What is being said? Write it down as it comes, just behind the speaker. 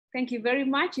Thank you very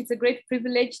much. It's a great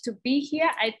privilege to be here.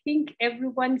 I think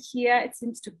everyone here, it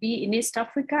seems to be in East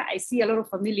Africa. I see a lot of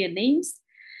familiar names.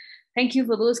 Thank you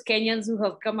for those Kenyans who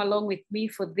have come along with me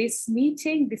for this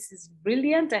meeting. This is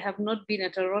brilliant. I have not been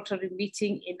at a Rotary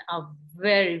meeting in a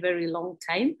very, very long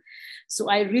time. So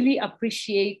I really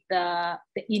appreciate the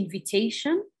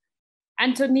invitation.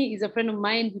 Anthony is a friend of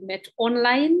mine. We met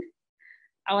online.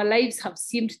 Our lives have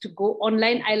seemed to go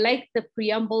online. I like the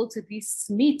preamble to this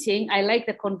meeting. I like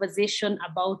the conversation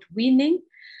about winning,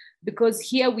 because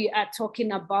here we are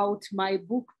talking about my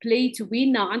book, Play to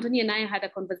Win. Now, Anthony and I had a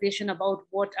conversation about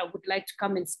what I would like to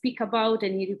come and speak about,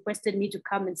 and he requested me to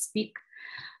come and speak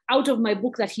out of my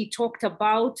book that he talked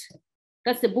about.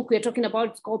 That's the book we're talking about.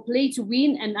 It's called Play to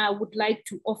Win, and I would like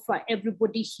to offer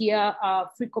everybody here a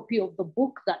free copy of the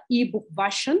book, the ebook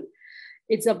version.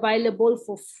 It's available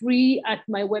for free at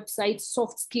my website,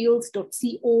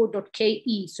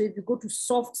 softskills.co.ke. So if you go to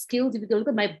soft skills, if you look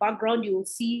at my background, you will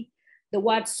see the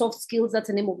word soft skills. That's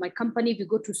the name of my company. If you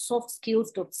go to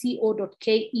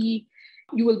softskills.co.ke,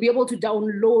 you will be able to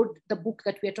download the book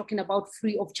that we're talking about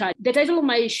free of charge. The title of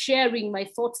my sharing, my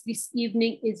thoughts this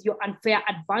evening is Your Unfair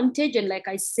Advantage. And like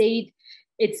I said,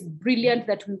 it's brilliant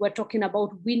that we were talking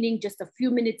about winning just a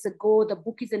few minutes ago. The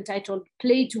book is entitled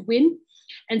Play to Win.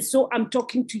 And so I'm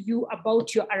talking to you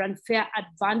about your unfair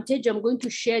advantage. I'm going to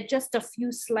share just a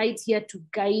few slides here to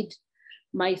guide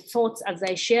my thoughts as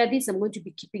I share this. I'm going to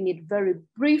be keeping it very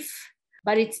brief,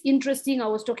 but it's interesting. I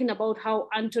was talking about how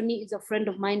Anthony is a friend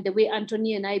of mine. The way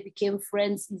Anthony and I became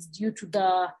friends is due to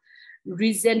the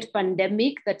recent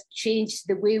pandemic that changed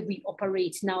the way we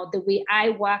operate. Now, the way I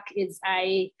work is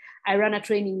I run a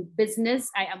training business.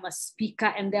 I am a speaker,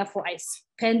 and therefore I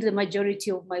spend the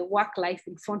majority of my work life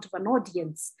in front of an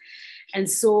audience. And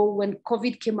so when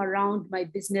COVID came around, my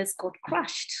business got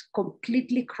crushed,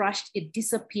 completely crushed. It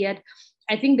disappeared.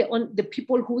 I think the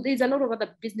people who, there's a lot of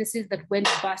other businesses that went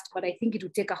bust, but I think it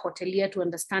would take a hotelier to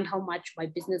understand how much my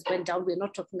business went down. We're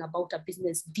not talking about a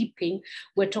business dipping.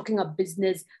 We're talking a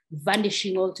business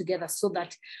vanishing altogether, so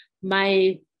that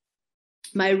my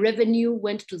revenue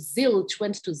went to zilch,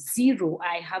 went to zero.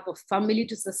 I have a family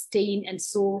to sustain. And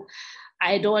so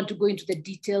I don't want to go into the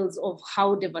details of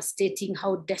how devastating,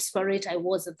 how desperate I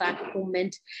was at that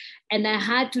moment. And I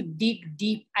had to dig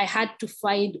deep. I had to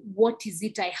find what is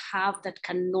it I have that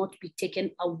cannot be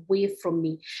taken away from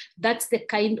me. That's the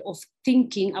kind of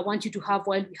thinking I want you to have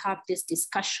while we have this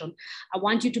discussion. I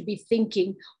want you to be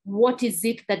thinking, what is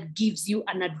it that gives you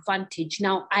an advantage?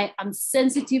 Now, I am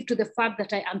sensitive to the fact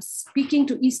that I am speaking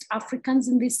to East Africans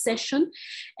in this session,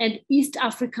 and East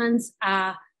Africans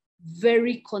are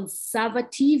very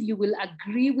conservative. You will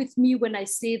agree with me when I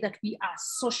say that we are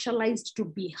socialized to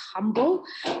be humble.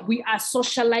 We are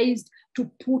socialized to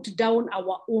put down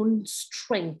our own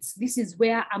strengths. This is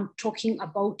where I'm talking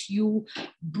about you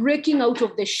breaking out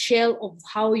of the shell of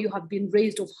how you have been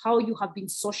raised, of how you have been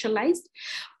socialized.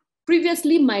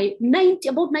 Previously,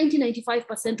 about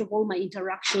 90-95% of all my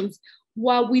interactions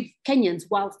were with Kenyans,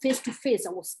 while face-to-face,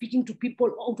 I was speaking to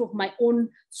people out of my own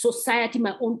society,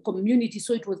 my own community,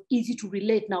 so it was easy to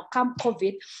relate. Now come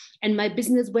COVID, and my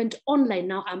business went online.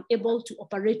 Now I'm able to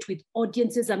operate with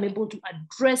audiences. I'm able to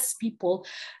address people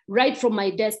right from my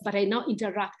desk, but I now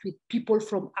interact with people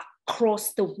from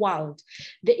across the world.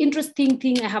 The interesting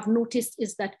thing I have noticed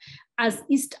is that as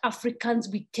East Africans,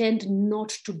 we tend not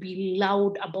to be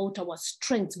loud about our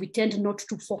strengths. We tend not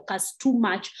to focus too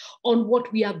much on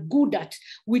what we are good at.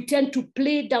 We tend to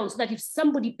play down, so that if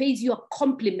somebody pays you a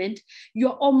compliment, you're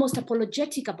almost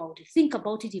apologetic about it. Think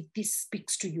about it if this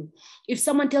speaks to you. If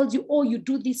someone tells you, oh, you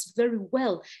do this very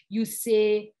well, you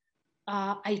say,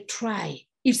 I try.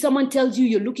 If someone tells you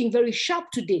you're looking very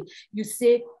sharp today, you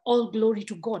say, all glory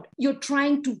to God. You're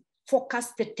trying to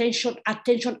focus the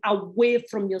attention away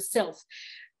from yourself.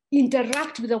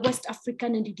 Interact with a West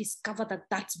African and you discover that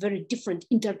that's very different.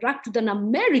 Interact with an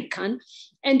American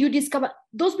and you discover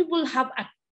those people have a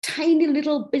tiny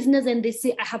little business and they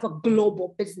say, I have a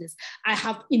global business. I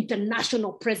have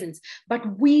international presence.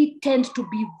 But we tend to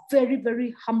be very,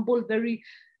 very humble, very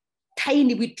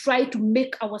tiny. We try to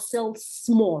make ourselves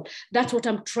small. That's what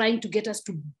I'm trying to get us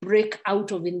to break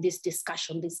out of in this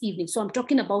discussion this evening. So I'm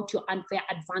talking about your unfair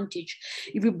advantage.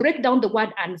 If we break down the word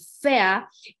unfair,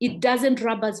 it doesn't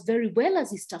rub us very well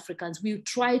as East Africans. We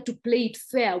try to play it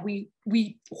fair. We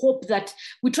hope that,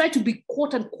 we try to be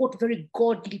quote unquote very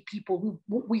godly people.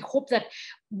 We hope that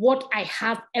what I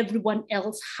have, everyone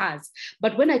else has.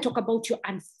 But when I talk about your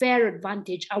unfair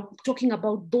advantage, I'm talking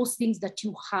about those things that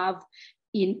you have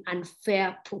in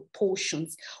unfair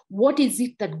proportions? What is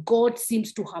it that God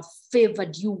seems to have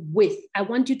favored you with? I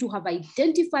want you to have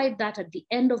identified that at the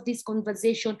end of this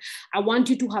conversation. I want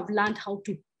you to have learned how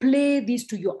to play this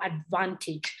to your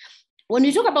advantage. When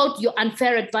we talk about your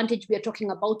unfair advantage, we are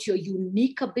talking about your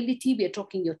unique ability, we are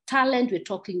talking your talent, we're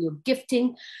talking your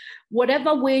gifting.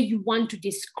 Whatever way you want to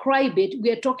describe it,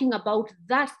 we are talking about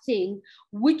that thing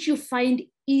which you find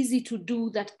easy to do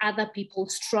that other people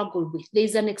struggle with.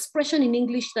 There's an expression in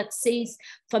English that says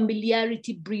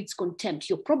familiarity breeds contempt.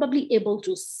 You're probably able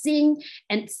to sing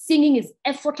and singing is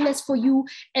effortless for you,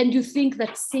 and you think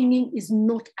that singing is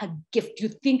not a gift. You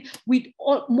think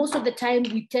most of the time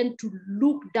we tend to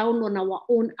look down on our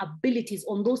own abilities,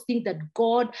 on those things that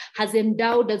God has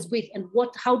endowed us with. And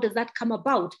how does that come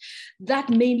about? That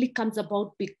mainly comes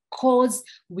about because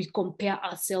we compare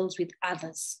ourselves with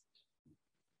others.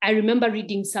 I remember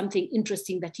reading something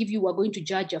interesting that if you were going to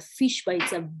judge a fish by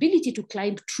its ability to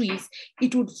climb trees,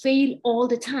 it would fail all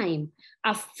the time.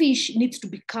 A fish needs to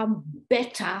become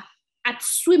better at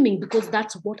swimming because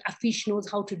that's what a fish knows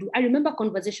how to do. I remember a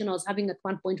conversation I was having at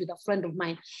one point with a friend of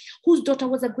mine whose daughter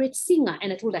was a great singer.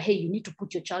 And I told her, hey, you need to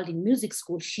put your child in music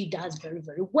school. She does very,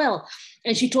 very well.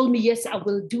 And she told me, yes, I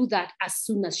will do that as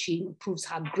soon as she improves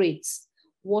her grades.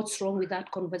 What's wrong with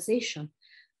that conversation?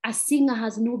 A singer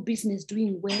has no business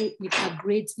doing well with her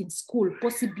grades in school.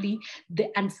 Possibly the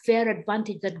unfair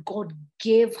advantage that God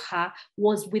gave her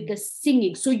was with the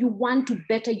singing. So you want to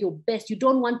better your best. You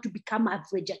don't want to become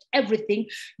average at everything.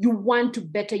 You want to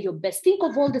better your best. Think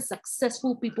of all the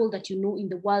successful people that you know in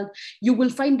the world. You will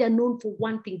find they're known for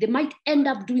one thing. They might end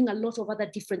up doing a lot of other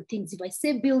different things. If I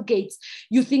say Bill Gates,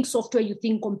 you think software, you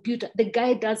think computer. The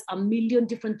guy does a million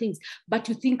different things, but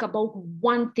you think about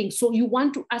one thing. So you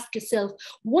want to ask yourself,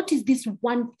 what is this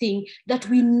one thing that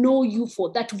we know you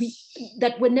for, that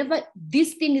whenever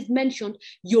this thing is mentioned,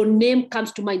 your name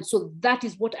comes to mind? So that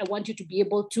is what I want you to be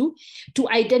able to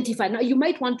identify. Now, you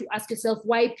might want to ask yourself,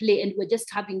 why play? And we're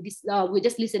just having this, we're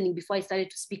just listening before I started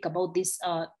to speak about this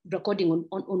recording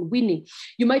on winning.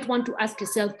 You might want to ask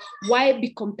yourself, why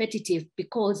be competitive?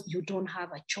 Because you don't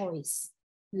have a choice.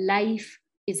 Life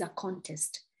is a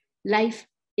contest. Life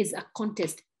is a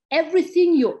contest.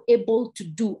 Everything you're able to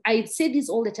do, I say this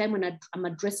all the time when I'm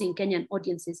addressing Kenyan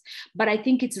audiences, but I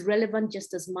think it's relevant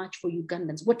just as much for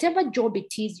Ugandans. Whatever job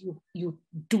it is you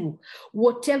do,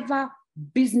 whatever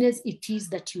business it is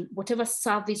whatever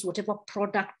service, whatever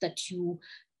product that you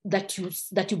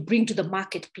bring to the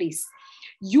marketplace,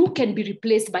 you can be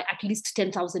replaced by at least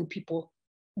 10,000 people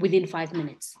within 5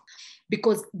 minutes,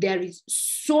 because there is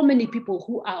so many people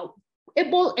who are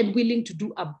able and willing to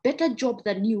do a better job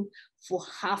than you for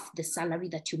half the salary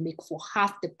that you make, for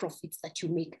half the profits that you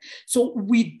make. So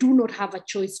we do not have a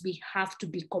choice. We have to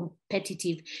be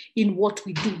competitive in what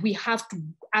we do. We have to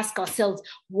ask ourselves,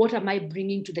 what am I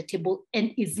bringing to the table?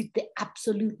 And is it the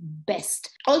absolute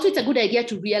best? Also, it's a good idea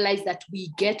to realize that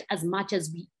we get as much as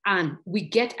we earn. We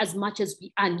get as much as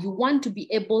we earn. You want to be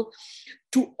able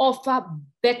to offer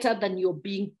better than you're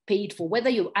being paid for.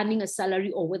 Whether you're earning a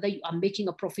salary or whether you are making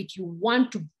a profit, you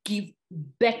want to give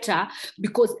better,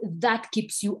 because that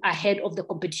keeps you ahead of the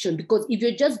competition. Because if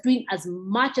you're just doing as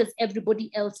much as everybody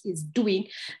else is doing,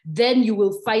 then you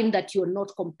will find that you're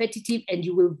not competitive and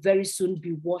you will very soon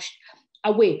be washed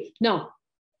away. Now,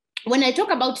 when I talk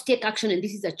about take action, and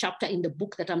this is a chapter in the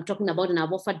book that I'm talking about, and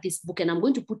I've offered this book, and I'm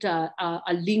going to put a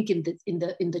link in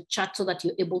the chat so that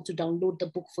you're able to download the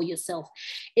book for yourself.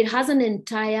 It has an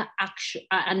entire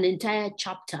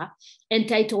chapter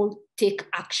entitled Take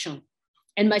Action.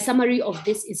 And my summary of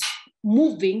this is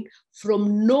moving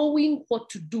from knowing what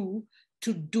to do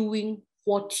to doing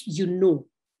what you know.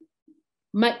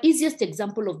 My easiest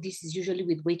example of this is usually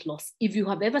with weight loss. If you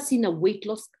have ever seen an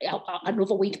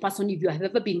overweight person, if you have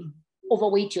ever been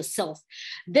overweight yourself,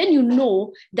 then you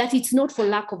know that it's not for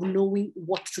lack of knowing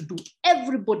what to do.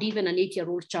 Everybody, even an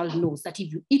 8-year-old child, knows that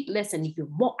if you eat less and if you're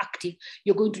more active,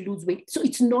 you're going to lose weight. So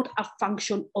it's not a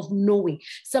function of knowing.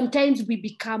 Sometimes we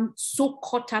become so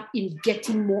caught up in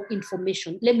getting more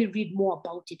information. Let me read more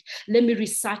about it. Let me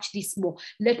research this more.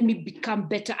 Let me become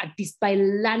better at this by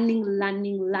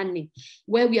learning,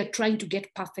 where we are trying to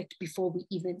get perfect before we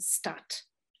even start.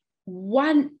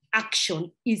 One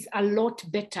action is a lot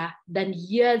better than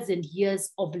years and years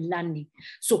of learning.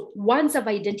 So once I've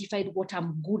identified what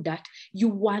I'm good at, you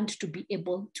want to be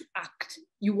able to act.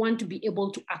 You want to be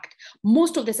able to act.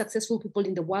 Most of the successful people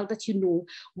in the world that you know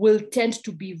will tend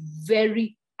to be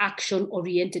very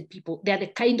action-oriented people. They're the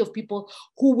kind of people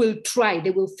who will try, they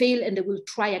will fail, and they will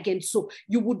try again. So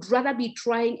you would rather be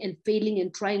trying and failing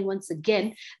and trying once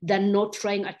again than not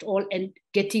trying at all and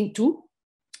getting to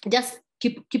just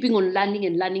keeping on learning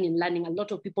and learning and learning. A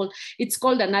lot of people, it's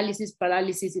called analysis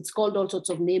paralysis. It's called all sorts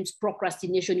of names,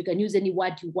 procrastination. You can use any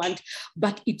word you want,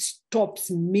 but it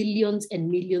stops millions and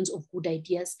millions of good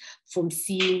ideas from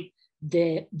seeing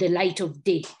the light of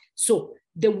day. So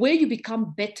the way you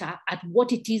become better at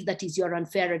what it is that is your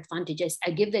unfair advantage.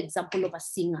 I gave the example of a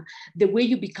singer. The way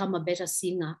you become a better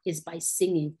singer is by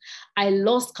singing. I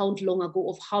lost count long ago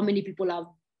of how many people have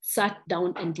sat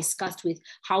down and discussed with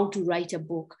how to write a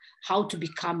book, how to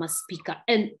become a speaker.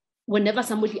 And whenever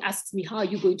somebody asks me, how are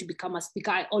you going to become a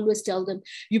speaker? I always tell them,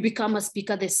 you become a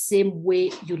speaker the same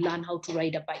way you learn how to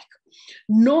ride a bike.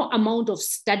 No amount of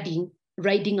studying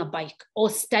riding a bike or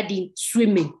studying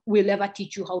swimming will ever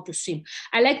teach you how to swim.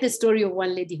 I like the story of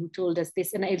one lady who told us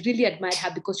this, and I really admired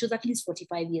her because she was at least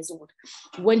 45 years old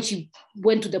when she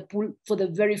went to the pool for the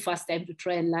very first time to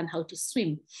try and learn how to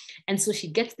swim. And so she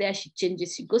gets there, she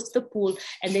changes, she goes to the pool,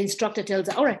 and the instructor tells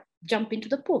her, all right, jump into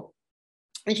the pool.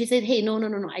 And she said, hey, no,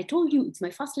 I told you it's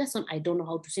my first lesson. I don't know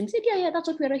how to swim. She said, yeah, that's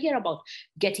what we're here about.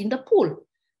 Get in the pool.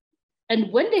 And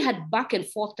when they had back and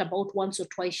forth about once or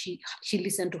twice, she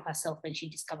listened to herself and she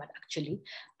discovered, actually,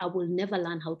 I will never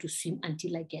learn how to swim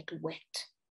until I get wet.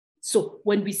 So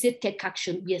when we say take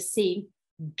action, we are saying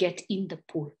get in the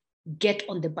pool, get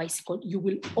on the bicycle. You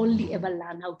will only ever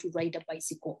learn how to ride a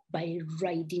bicycle by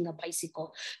riding a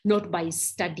bicycle, not by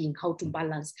studying how to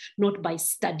balance, not by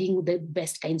studying the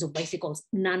best kinds of bicycles,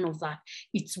 none of that.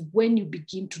 It's when you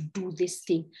begin to do this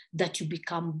thing that you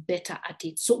become better at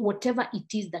it. So whatever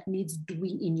it is that needs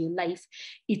doing in your life,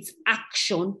 it's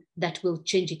action that will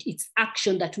change it. It's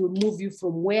action that will move you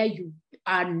from where you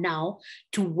are now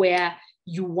to where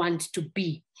you want to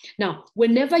be. Now,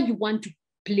 whenever you want to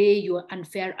play your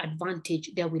unfair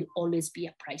advantage, there will always be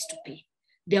a price to pay.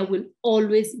 There will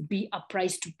always be a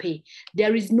price to pay.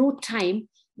 There is no time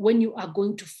when you are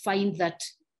going to find that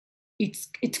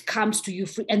it comes to you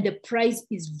free, and the price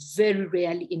is very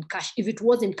rarely in cash. If it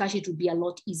was in cash, it would be a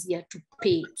lot easier to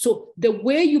pay. So the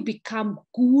way you become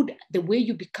good, the way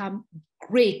you become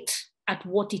great at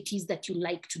what it is that you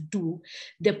like to do,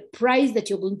 the price that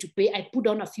you're going to pay, I put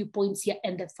down a few points here,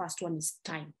 and the first one is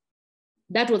time.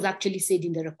 That was actually said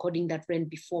in the recording that ran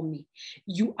before me.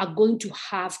 You are going to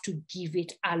have to give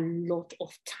it a lot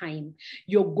of time.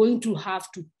 You're going to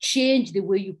have to change the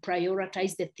way you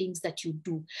prioritize the things that you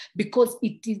do, because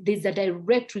there's a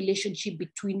direct relationship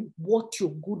between what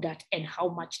you're good at and how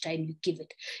much time you give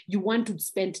it. You want to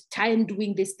spend time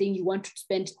doing this thing. You want to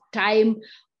spend time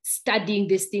studying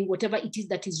this thing, whatever it is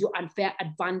that is your unfair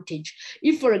advantage.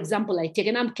 If, for example, I take,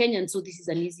 and I'm Kenyan, so this is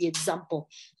an easy example.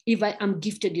 If I am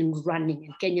gifted in running,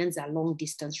 and Kenyans are long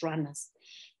distance runners,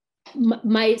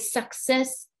 my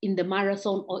success in the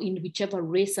marathon or in whichever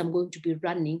race I'm going to be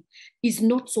running is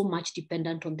not so much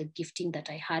dependent on the gifting that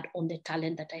I had, on the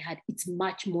talent that I had. It's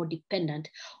much more dependent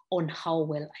on how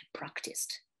well I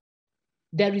practiced.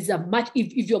 There is a much,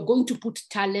 if you're going to put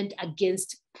talent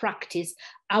against practice,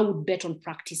 I would bet on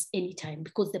practice anytime,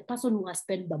 because the person who has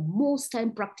spent the most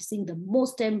time practicing, the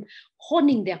most time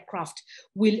honing their craft,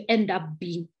 will end up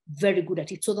being very good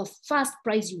at it. So the first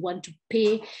price you want to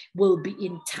pay will be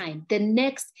in time. The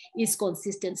next is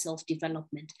consistent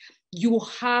self-development. You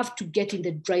have to get in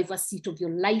the driver's seat of your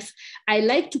life. I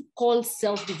like to call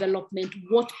self-development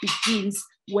what begins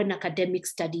when academic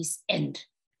studies end.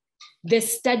 The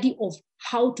study of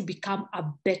how to become a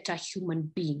better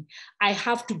human being. I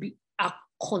have to be a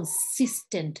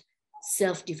consistent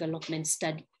self-development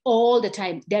study all the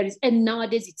time. And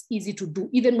nowadays it's easy to do.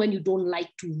 Even when you don't like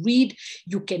to read,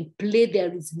 you can play.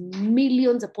 There is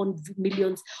millions upon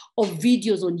millions of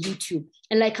videos on YouTube.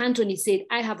 And like Anthony said,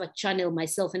 I have a channel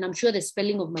myself, and I'm sure the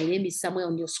spelling of my name is somewhere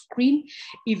on your screen.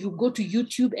 If you go to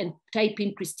YouTube and type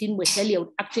in Christine Mweteeli, I would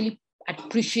actually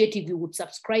appreciate if you would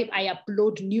subscribe. I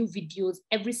upload new videos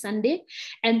every Sunday,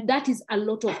 and that is a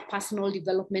lot of personal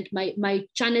development. My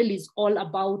channel is all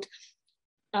about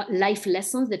life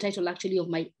lessons. The title actually of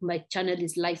my channel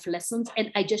is Life Lessons, and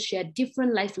I just share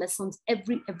different life lessons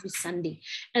every Sunday,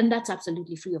 and that's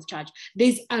absolutely free of charge.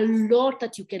 There's a lot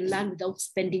that you can learn without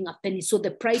spending a penny. So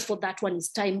the price for that one is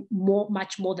time,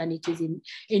 much more than it is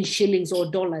in shillings or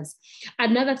dollars.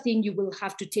 Another thing you will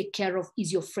have to take care of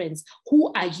is your friends.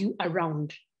 Who are you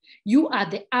around? You are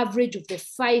the average of the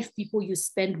 5 people you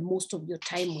spend most of your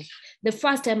time with. The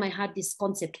first time I had this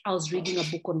concept, I was reading a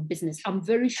book on business. I'm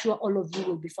very sure all of you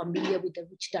will be familiar with the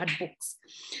Rich Dad books.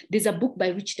 There's a book by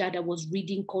Rich Dad I was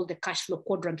reading called The Cash Flow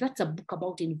Quadrant. That's a book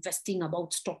about investing,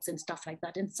 about stocks and stuff like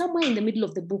that. And somewhere in the middle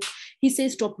of the book, he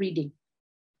says, stop reading.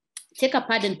 Take a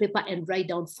pad and paper and write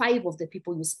down 5 of the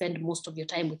people you spend most of your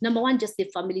time with. Number 1, just say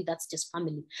family, that's just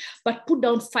family. But put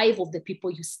down 5 of the people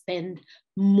you spend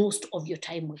most of your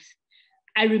time with.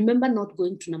 I remember not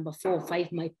going to number 4 or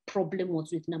 5. My problem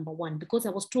was with number 1 because I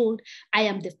was told I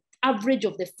am the average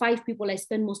of the 5 people I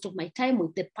spend most of my time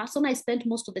with. The person I spent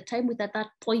most of the time with at that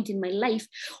point in my life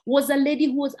was a lady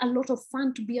who was a lot of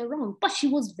fun to be around, but she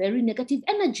was very negative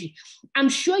energy. I'm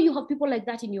sure you have people like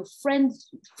that in your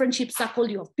friendship circle.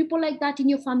 You have people like that in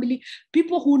your family,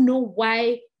 people who know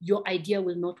why your idea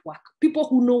will not work, people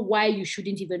who know why you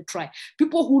shouldn't even try,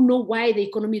 people who know why the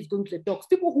economy is going to the dogs,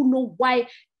 people who know why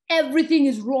everything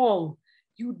is wrong.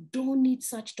 You don't need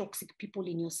such toxic people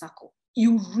in your circle.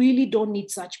 You really don't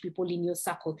need such people in your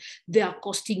circle. They are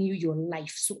costing you your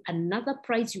life. So another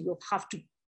price you will have to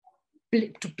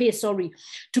pay,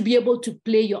 to be able to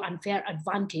play your unfair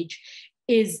advantage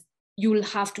is you will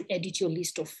have to edit your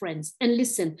list of friends. And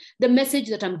listen, the message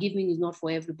that I'm giving is not for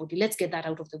everybody. Let's get that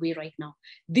out of the way right now.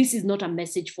 This is not a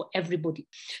message for everybody.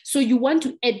 So you want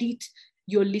to edit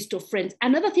your list of friends.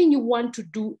 Another thing you want to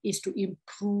do is to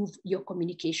improve your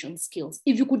communication skills.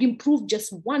 If you could improve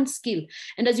just one skill,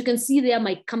 and as you can see there,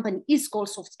 my company is called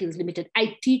Soft Skills Limited.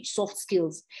 I teach soft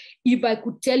skills. If I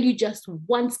could tell you just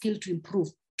one skill to improve,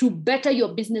 to better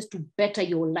your business, to better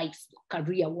your life, your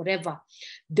career, whatever,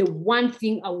 the one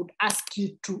thing I would ask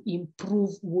you to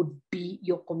improve would be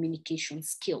your communication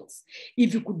skills.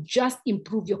 If you could just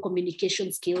improve your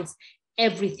communication skills,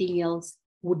 everything else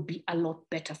would be a lot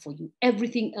better for you.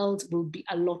 Everything else will be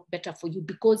a lot better for you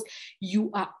because you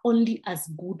are only as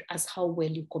good as how well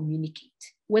you communicate.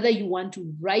 Whether you want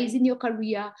to rise in your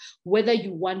career, whether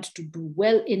you want to do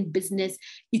well in business,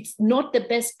 it's not the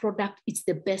best product, it's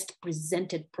the best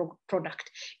presented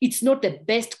product. It's not the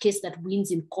best case that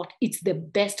wins in court, it's the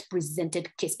best presented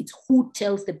case. It's who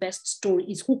tells the best story,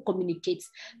 it's who communicates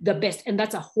the best. And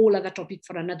that's a whole other topic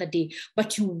for another day.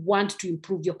 But you want to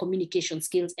improve your communication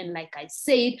skills. And like I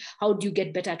said, how do you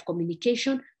get better at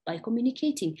communication? By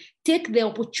communicating. Take the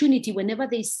opportunity whenever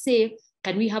they say,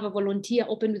 can we have a volunteer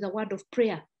open with a word of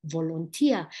prayer?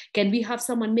 Volunteer. Can we have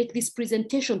someone make this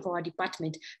presentation for our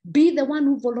department? Be the one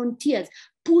who volunteers.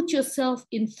 Put yourself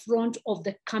in front of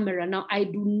the camera. Now, I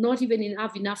do not even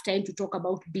have enough time to talk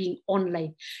about being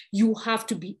online. You have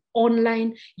to be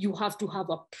online. You have to have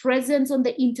a presence on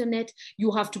the internet.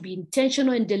 You have to be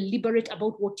intentional and deliberate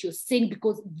about what you're saying,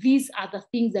 because these are the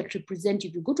things that represent you.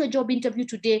 If you go to a job interview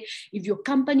today, if your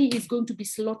company is going to be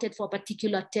slotted for a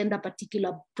particular tender,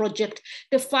 particular project,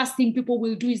 the first thing people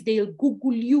will do is they'll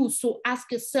Google you. So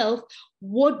ask yourself,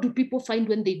 what do people find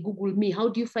when they Google me? How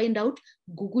do you find out?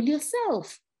 Google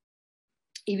yourself.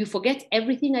 If you forget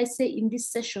everything I say in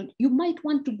this session, you might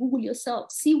want to Google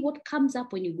yourself. See what comes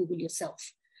up when you Google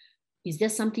yourself. Is there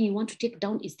something you want to take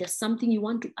down? Is there something you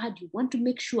want to add? You want to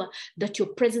make sure that your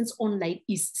presence online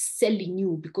is selling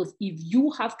you, because if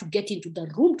you have to get into the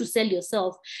room to sell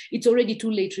yourself, it's already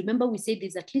too late. Remember, we said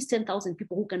there's at least 10,000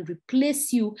 people who can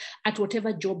replace you at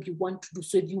whatever job you want to do.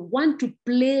 So if you want to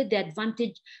play the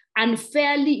advantage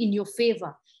unfairly in your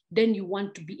favor, then you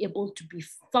want to be able to be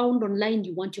found online.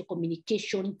 You want your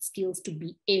communication skills to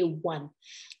be A1.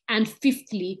 And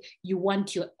fifthly, you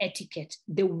want your etiquette,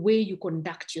 the way you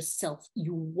conduct yourself.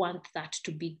 You want that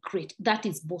to be great. That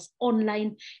is both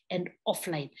online and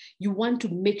offline. You want to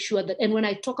make sure that, and when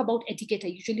I talk about etiquette, I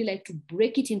usually like to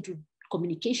break it into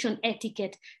communication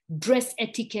etiquette, dress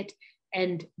etiquette,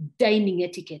 and dining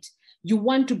etiquette. You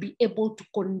want to be able to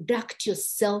conduct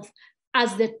yourself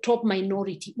as the top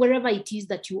minority, wherever it is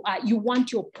that you are. You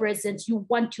want your presence, you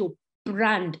want your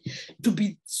brand to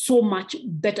be so much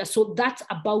better. So that's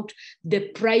about the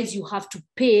price you have to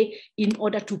pay in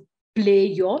order to play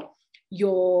your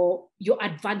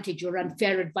advantage, your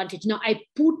unfair advantage. Now, I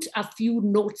put a few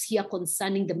notes here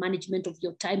concerning the management of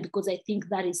your time, because I think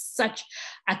that is such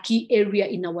a key area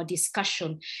in our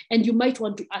discussion. And you might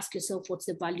want to ask yourself, what's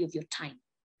the value of your time?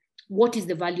 What is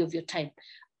the value of your time?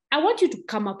 I want you to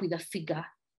come up with a figure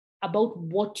about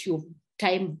what your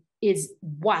time is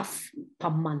worth per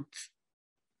month.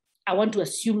 I want to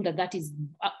assume that that is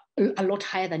a lot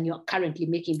higher than you're currently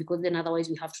making, because then otherwise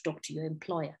we have to talk to your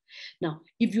employer. Now,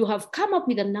 if you have come up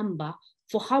with a number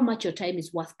for how much your time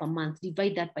is worth per month,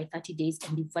 divide that by 30 days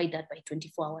and divide that by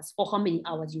 24 hours, or how many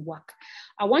hours you work.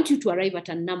 I want you to arrive at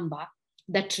a number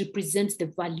that represents the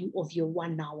value of your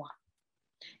 1 hour.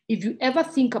 If you ever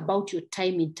think about your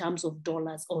time in terms of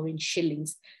dollars or in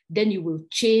shillings, then you will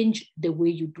change the way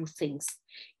you do things.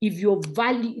 If your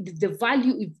value,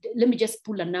 let me just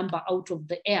pull a number out of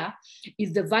the air,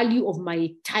 if the value of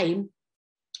my time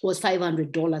was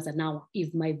 $500 an hour,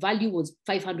 if my value was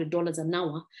 $500 an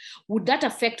hour, would that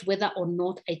affect whether or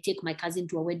not I take my cousin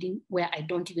to a wedding where I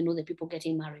don't even know the people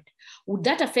getting married? Would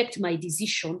that affect my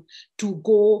decision to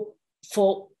go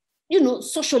for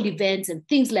social events and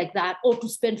things like that, or to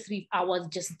spend 3 hours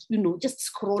just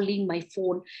scrolling my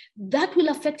phone, that will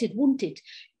affect it, won't it?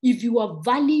 If you are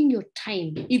valuing your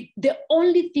time, if the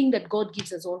only thing that God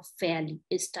gives us all fairly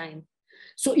is time.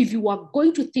 So if you are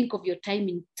going to think of your time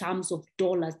in terms of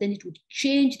dollars, then it would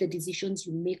change the decisions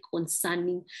you make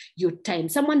concerning your time.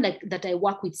 Someone like that I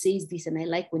work with says this, and I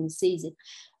like when he says it.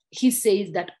 He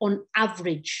says that on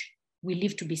average, we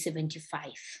live to be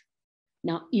 75.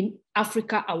 Now, in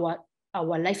Africa, our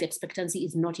life expectancy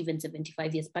is not even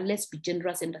 75 years, but let's be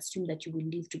generous and assume that you will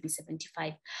live to be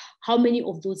 75. How many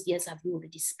of those years have you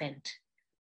already spent?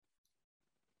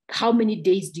 How many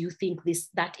days do you think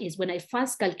that is? When I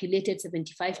first calculated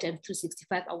 75 times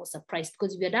 365, I was surprised,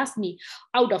 because if you had asked me,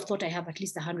 I would have thought I have at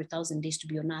least 100,000 days to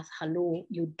be on earth. Hello,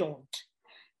 you don't.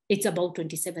 It's about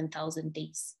 27,000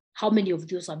 days. How many of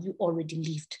those have you already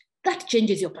lived? That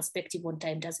changes your perspective on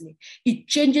time, doesn't it? It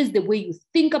changes the way you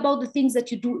think about the things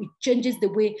that you do. It changes the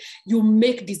way you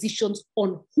make decisions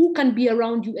on who can be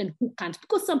around you and who can't,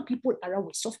 because some people are a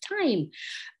waste of time.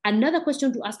 Another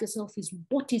question to ask yourself is,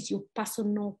 what is your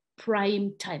personal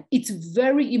prime time? It's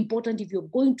very important if you're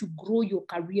going to grow your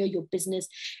career, your business.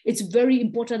 It's very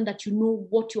important that you know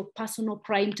what your personal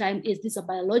prime time is. This is a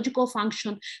biological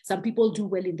function. Some people do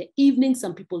well in the evening.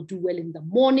 Some people do well in the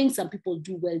morning. Some people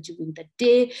do well during the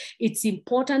day. It's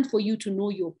important for you to know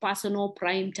your personal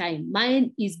prime time.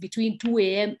 Mine is between 2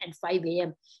 a.m. and 5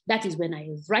 a.m. That is when I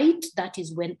write. That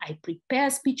is when I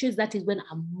prepare speeches. That is when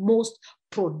I'm most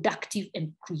productive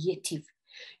and creative.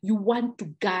 You want to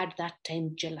guard that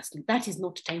time jealously. That is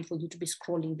not time for you to be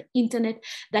scrolling the internet.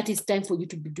 That is time for you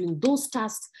to be doing those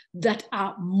tasks that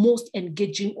are most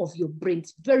engaging of your brain.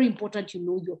 It's very important you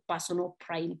know your personal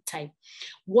prime time.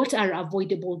 What are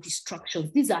avoidable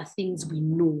distractions? These are things we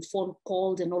know, phone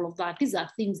calls and all of that. These are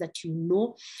things that you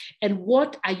know. And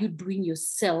what are you doing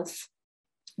yourself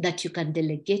that you can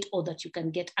delegate or that you can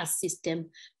get a system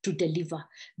to deliver?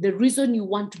 The reason you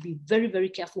want to be very, very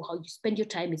careful how you spend your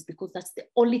time is because that's the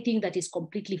only thing that is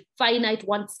completely finite.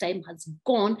 Once time has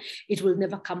gone, it will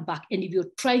never come back. And if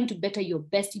you're trying to better your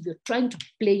best, if you're trying to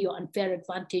play your unfair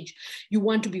advantage, you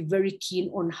want to be very keen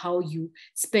on how you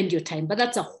spend your time. But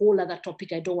that's a whole other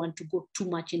topic. I don't want to go too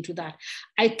much into that.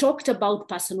 I talked about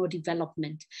personal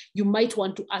development. You might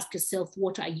want to ask yourself,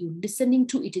 what are you listening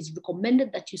to? It is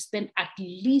recommended that you spend at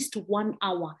least 1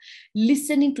 hour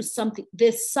listening to something,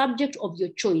 the subject of your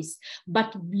choice,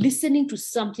 but listening to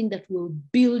something that will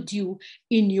build you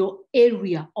in your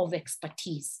area of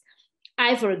expertise.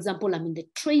 I, for example, I'm in the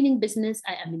training business.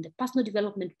 I am in the personal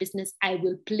development business. I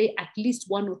will play at least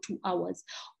 1 or 2 hours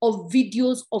of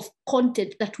videos, of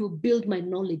content that will build my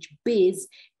knowledge base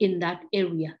in that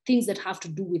area, things that have to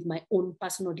do with my own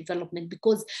personal development,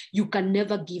 because you can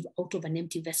never give out of an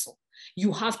empty vessel.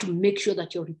 You have to make sure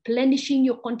that you're replenishing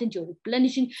your content, you're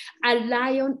replenishing. A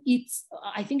lion eats,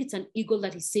 I think it's an eagle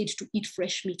that is said to eat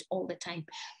fresh meat all the time.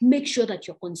 Make sure that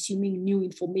you're consuming new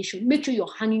information. Make sure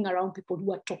you're hanging around people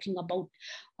who are talking about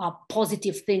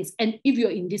positive things. And if you're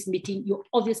in this meeting, you're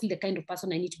obviously the kind of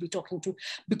person I need to be talking to,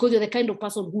 because you're the kind of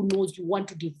person who knows you want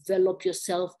to develop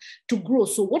yourself to grow.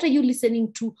 So what are you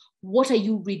listening to? What are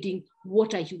you reading?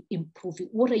 What are you improving?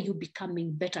 What are you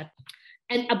becoming better?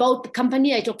 And about the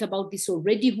company, I talked about this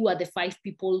already. Who are the 5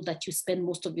 people that you spend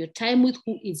most of your time with?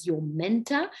 Who is your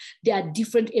mentor? There are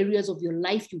different areas of your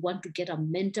life. You want to get a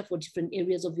mentor for different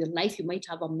areas of your life. You might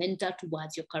have a mentor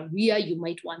towards your career. You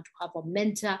might want to have a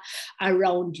mentor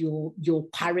around your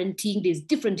parenting. There's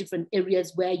different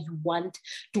areas where you want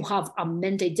to have a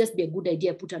mentor. It'd just be a good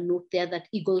idea. Put a note there that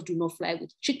eagles do not fly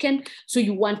with chicken. So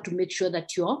you want to make sure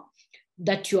that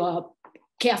you're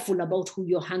careful about who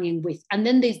you're hanging with. And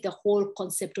then there's the whole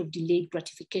concept of delayed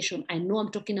gratification. I know I'm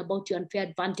talking about your unfair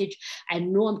advantage. I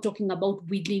know I'm talking about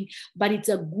winning, but it's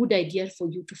a good idea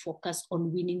for you to focus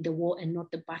on winning the war and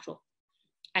not the battle.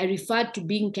 I referred to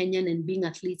being Kenyan and being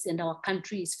athletes, and our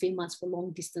country is famous for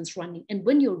long distance running. And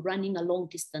when you're running a long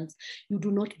distance, you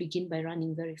do not begin by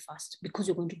running very fast because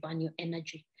you're going to burn your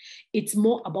energy. It's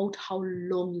more about how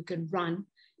long you can run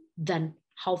than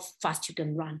how fast you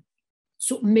can run.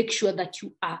 So make sure that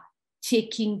you are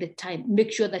taking the time.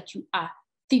 Make sure that you are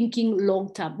thinking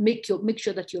long term. Make sure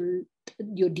that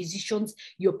your decisions,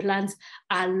 your plans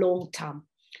are long term.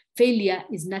 Failure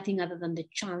is nothing other than the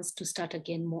chance to start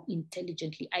again more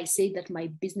intelligently. I say that my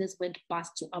business went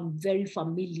past, so I'm very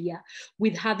familiar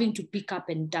with having to pick up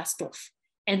and dust off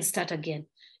and start again.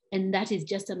 And that is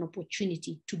just an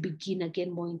opportunity to begin again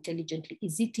more intelligently.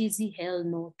 Is it easy? Hell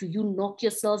no. Do you knock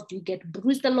yourself? Do you get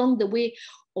bruised along the way?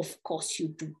 Of course you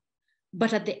do.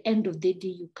 But at the end of the day,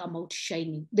 you come out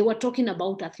shining. They were talking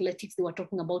about athletics. They were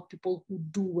talking about people who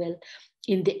do well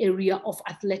in the area of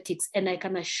athletics. And I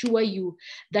can assure you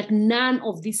that none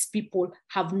of these people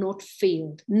have not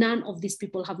failed. None of these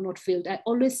people have not failed. I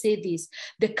always say this,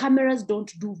 the cameras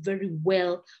don't do very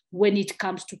well when it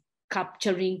comes to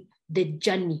capturing the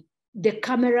journey. The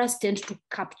cameras tend to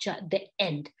capture the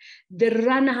end. The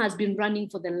runner has been running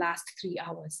for the last 3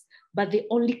 hours, but they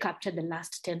only capture the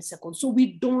last 10 seconds. So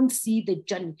we don't see the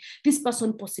journey. This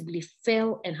person possibly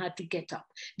fell and had to get up.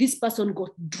 This person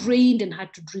got drained and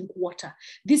had to drink water.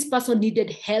 This person needed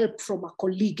help from a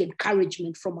colleague,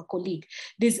 encouragement from a colleague.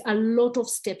 There's a lot of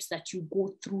steps that you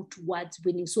go through towards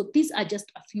winning. So these are just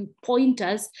a few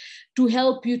pointers to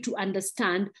help you to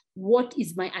understand what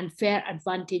is my unfair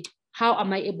advantage. How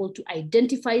am I able to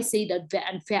identify, say, that the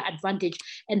unfair advantage,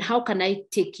 and how can I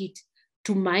take it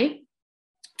to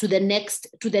the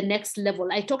next level?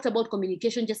 I talked about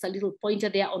communication, just a little pointer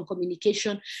there on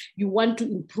communication. You want to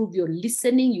improve your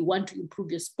listening, you want to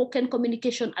improve your spoken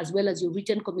communication as well as your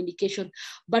written communication.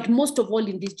 But most of all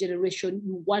in this generation,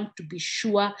 you want to be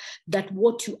sure that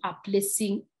what you are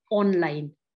placing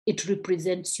online, it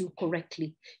represents you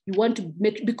correctly. You want to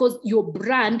make, because your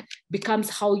brand becomes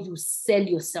how you sell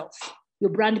yourself.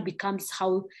 Your brand becomes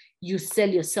how you sell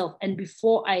yourself. And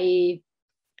before I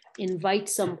invite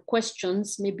some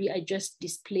questions, maybe I just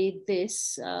displayed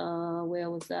this. Where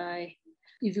was I?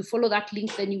 If you follow that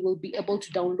link, then you will be able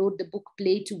to download the book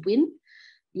Play to Win.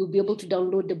 You'll be able to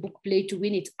download the book Play to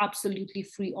Win. It's absolutely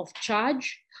free of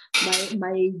charge.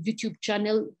 My YouTube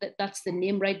channel, that's the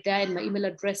name right there, and my email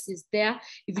address is there.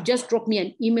 If you just drop me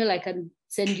an email, I can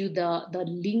send you the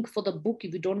link for the book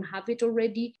if you don't have it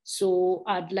already. So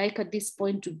I'd like at this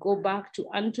point to go back to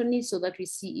Anthony so that we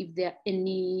see if there are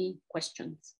any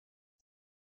questions.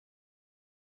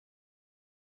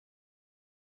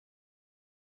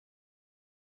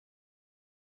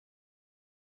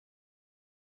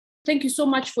 Thank you so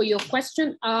much for your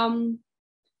question.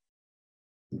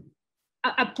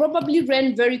 I probably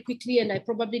ran very quickly and I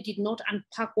probably did not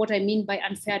unpack what I mean by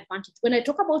unfair advantage. When I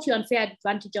talk about your unfair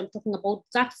advantage, I'm talking about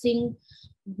that thing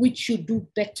which you do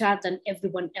better than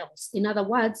everyone else. In other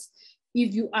words,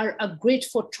 if you are a great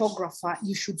photographer,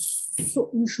 you should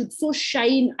so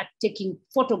shine at taking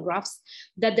photographs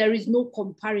that there is no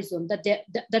comparison,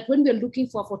 that when we're looking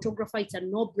for a photographer, it's a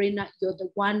no-brainer, you're the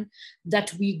one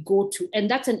that we go to.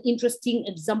 And that's an interesting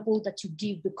example that you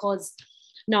give, because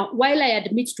now, while I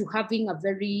admit to having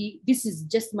this is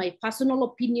just my personal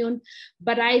opinion,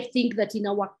 but I think that in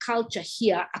our culture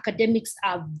here, academics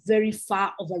are very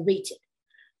far overrated.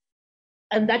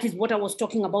 And that is what I was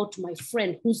talking about to my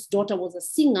friend whose daughter was a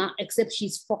singer, except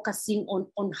she's focusing on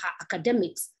her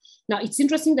academics. Now, it's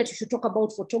interesting that you should talk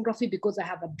about photography because I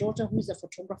have a daughter who is a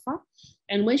photographer.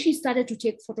 And when she started to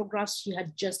take photographs, she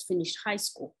had just finished high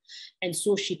school. And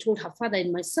so she told her father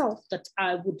and myself that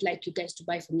I would like you guys to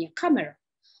buy for me a camera.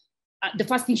 The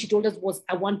first thing she told us was,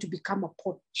 I want to become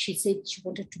she said she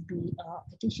wanted to be,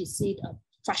 I think she said a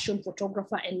fashion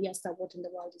photographer. And we asked her, what in the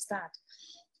world is that?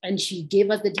 And she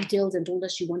gave us the details and told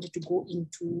us she wanted to go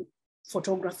into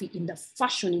photography in the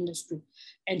fashion industry.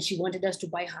 And she wanted us to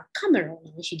buy her camera.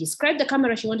 When she described the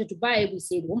camera she wanted to buy, we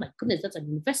said, oh my goodness, that's an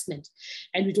investment.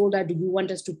 And we told her, do you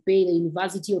want us to pay the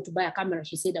university or to buy a camera?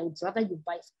 She said, I would rather you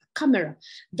buy a camera.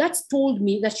 That's told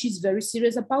me that she's very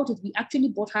serious about it. We actually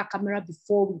bought her camera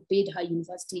before we paid her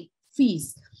university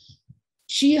fees.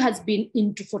 She has been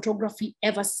into photography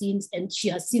ever since, and she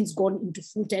has since gone into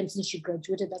full-time since she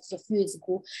graduated. That's a few years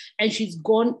ago, and she's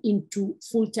gone into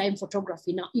full-time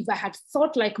photography. Now, if I had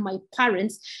thought like my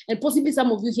parents, and possibly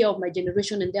some of you here of my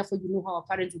generation, and therefore you know how our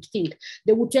parents would think,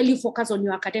 they would tell you focus on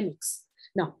your academics.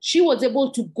 Now, she was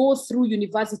able to go through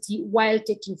university while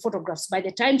taking photographs. By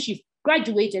the time she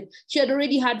graduated, she had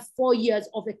already had 4 years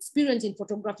of experience in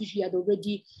photography. She had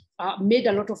already made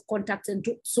a lot of contacts. And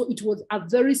so it was a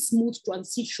very smooth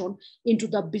transition into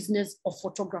the business of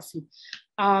photography.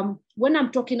 When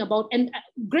I'm talking about, and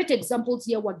great examples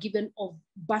here were given of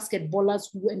basketballers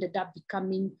who ended up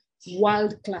becoming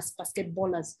world-class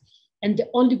basketballers. And the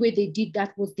only way they did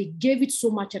that was they gave it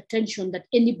so much attention that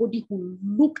anybody who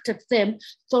looked at them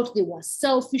thought they were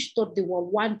selfish, thought they were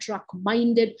one-track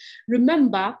minded.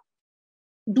 Remember,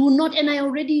 do not, and I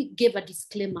already gave a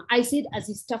disclaimer. I said, as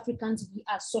East Africans, we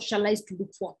are socialized to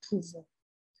look for approval.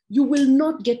 You will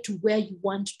not get to where you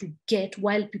want to get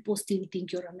while people still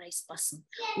think you're a nice person,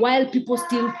 while people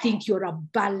still think you're a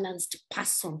balanced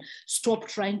person. Stop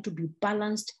trying to be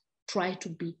balanced, try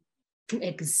to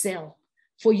excel.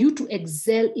 For you to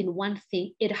excel in one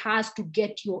thing, it has to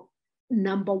get your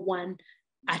number one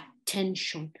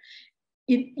attention.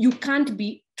 You can't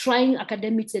be trying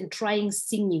academics and trying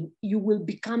singing. You will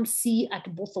become C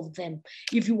at both of them.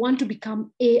 If you want to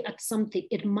become A at something,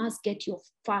 it must get your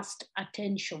first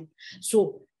attention.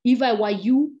 So if I were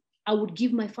you, I would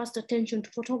give my first attention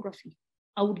to photography.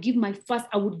 I would give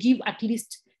at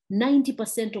least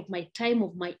 90% of my time,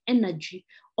 of my energy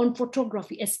on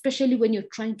photography, especially when you're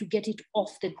trying to get it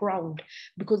off the ground,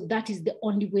 because that is the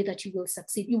only way that you will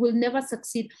succeed. You will never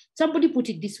succeed. Somebody put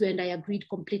it this way, and I agreed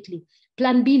completely.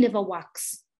 Plan B never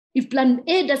works. If plan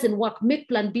A doesn't work, make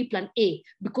plan B plan A,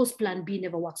 because plan B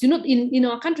never works. You know, in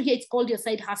our country here, it's called your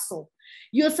side hustle.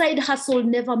 Your side hustle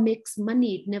never makes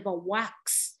money. It never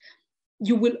works.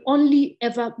 You will only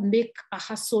ever make a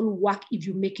hustle work if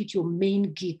you make it your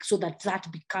main gig, so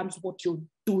that becomes what you're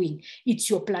doing. It's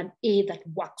your plan A that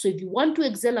works. So if you want to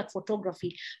excel at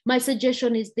photography, my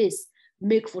suggestion is this: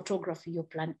 make photography your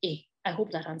plan A. I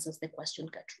hope that answers the question,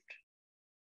 Gertrude.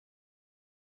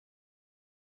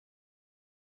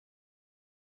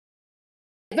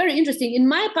 Very interesting. In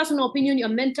my personal opinion, your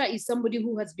mentor is somebody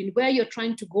who has been where you're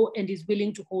trying to go and is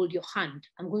willing to hold your hand.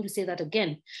 I'm going to say that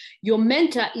again. Your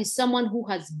mentor is someone who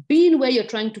has been where you're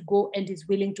trying to go and is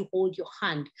willing to hold your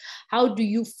hand. How do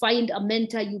you find a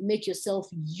mentor? You make yourself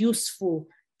useful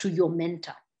to your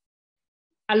mentor.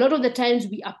 A lot of the times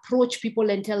we approach people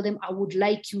and tell them, I would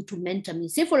like you to mentor me.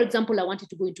 Say, for example, I wanted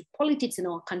to go into politics in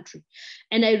our country.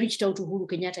 And I reached out to Uhuru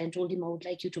Kenyatta and told him, I would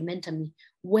like you to mentor me.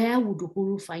 Where would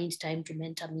Uhuru find time to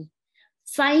mentor me?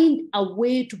 Find a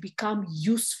way to become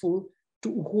useful to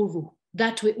Uhuru.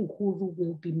 That way Uhuru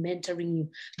will be mentoring you,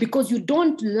 because you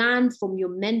don't learn from your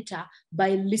mentor by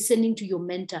listening to your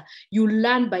mentor. You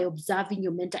learn by observing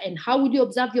your mentor. And how will you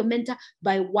observe your mentor?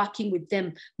 By working with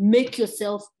them. Make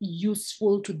yourself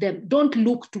useful to them. Don't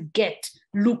look to get,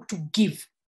 look to give.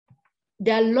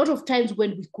 There are a lot of times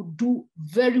when we could do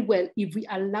very well if we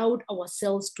allowed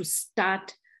ourselves to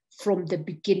start from the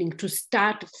beginning, to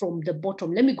start from the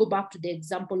bottom. Let me go back to the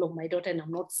example of my daughter, and I'm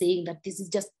not saying that this is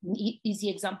just easy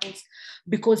examples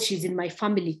because she's in my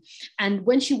family. And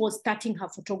when she was starting her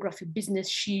photography business,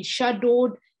 she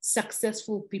shadowed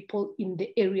successful people in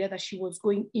the area that she was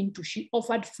going into. She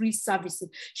offered free services.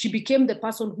 She became the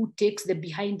person who takes the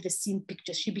behind the scene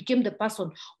pictures. She became the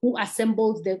person who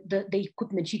assembles the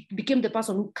equipment. She became the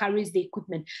person who carries the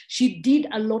equipment. She did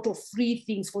a lot of free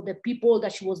things for the people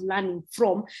that she was learning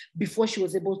from before she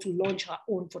was able to launch her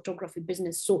own photography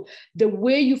business. So the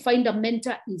way you find a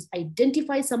mentor is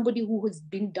identify somebody who has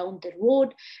been down the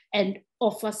road and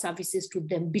offer services to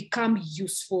them, become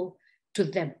useful to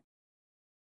them.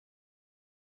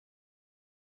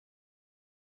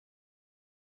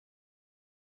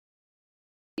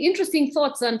 Interesting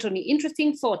thoughts, Anthony.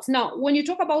 Interesting thoughts. Now, when you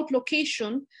talk about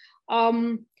location,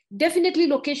 definitely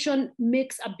location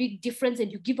makes a big difference,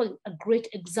 and you give a great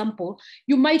example.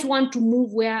 You might want to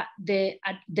move where the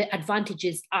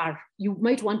advantages are. You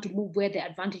might want to move where the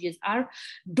advantages are.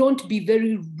 Don't be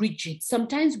very rigid.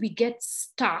 Sometimes we get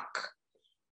stuck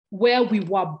where we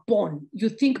were born. You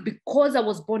think because I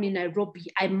was born in Nairobi,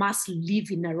 I must live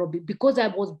in Nairobi. Because I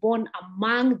was born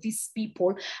among these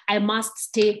people, I must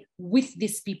stay with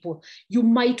these people. You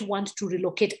might want to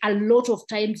relocate. A lot of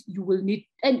times you will need,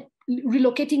 and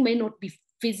relocating may not be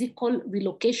physical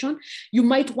relocation. You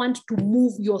might want to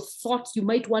move your thoughts. You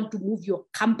might want to move your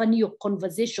company, your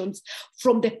conversations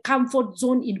from the comfort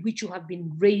zone in which you have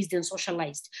been raised and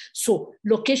socialized. So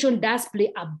location does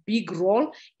play a big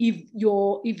role. If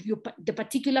the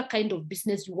particular kind of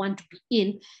business you want to be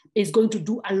in is going to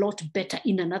do a lot better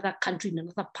in another country, in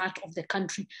another part of the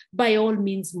country, by all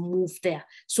means move there.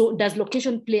 So does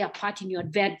location play a part in your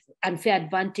unfair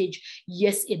advantage?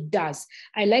 Yes, it does.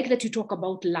 I like that you talk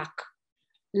about luck.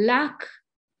 Luck,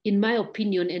 in my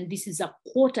opinion, and this is a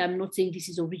quote, I'm not saying this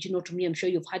is original to me, I'm sure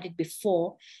you've heard it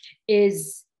before,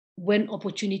 is when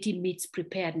opportunity meets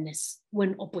preparedness.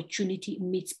 When opportunity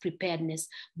meets preparedness.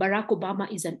 Barack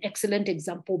Obama is an excellent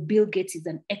example. Bill Gates is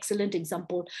an excellent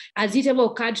example. Has it ever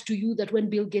occurred to you that when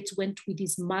Bill Gates went with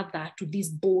his mother to this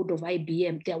board of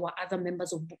IBM, there were other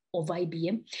members of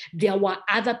IBM? There were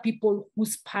other people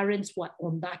whose parents were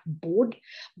on that board,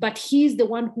 but he's the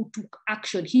one who took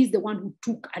action. He's the one who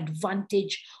took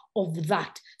advantage of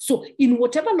that. So in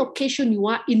whatever location you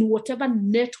are, in whatever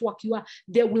network you are,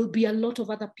 there will be a lot of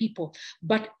other people.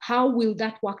 But how will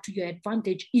that work to your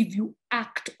advantage if you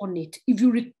act on it? If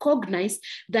you recognize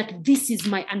that this is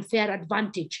my unfair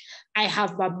advantage. I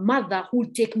have a mother who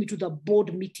will take me to the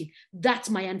board meeting. That's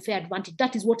my unfair advantage.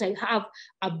 That is what I have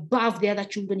above the other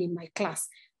children in my class.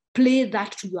 Play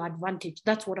that to your advantage.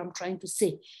 That's what I'm trying to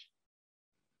say.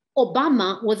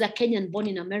 Obama was a Kenyan born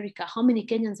in America. How many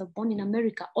Kenyans are born in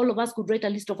America? All of us could write a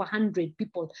list of 100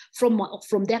 people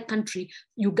from their country,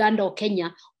 Uganda or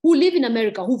Kenya, who live in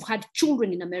America, who've had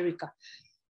children in America.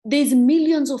 There's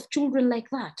millions of children like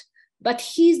that. But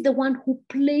he's the one who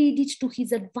played it to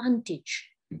his advantage.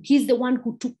 He's the one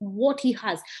who took what he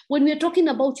has. When we're talking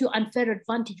about your unfair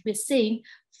advantage, we're saying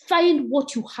find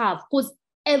what you have, because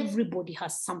everybody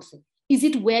has something. Is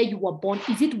it where you were born?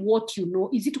 Is it what you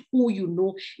know? Is it who you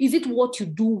know? Is it what you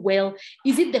do well?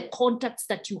 Is it the contacts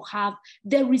that you have?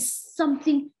 There is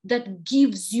something that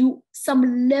gives you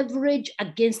some leverage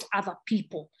against other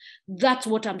people. That's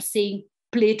what I'm saying,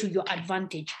 play to your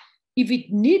advantage. If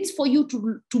it needs for you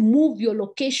to move your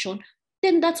location,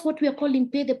 then that's what we are calling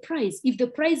pay the price. If the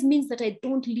price means that I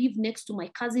don't live next to my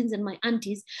cousins and my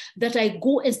aunties, that I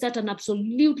go and start an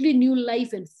absolutely new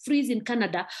life and freeze in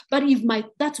Canada, but if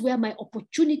that's where my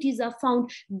opportunities are found,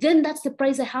 then that's the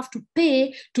price I have to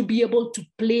pay to be able to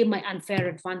play my unfair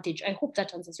advantage. I hope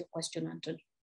that answers your question, Anton.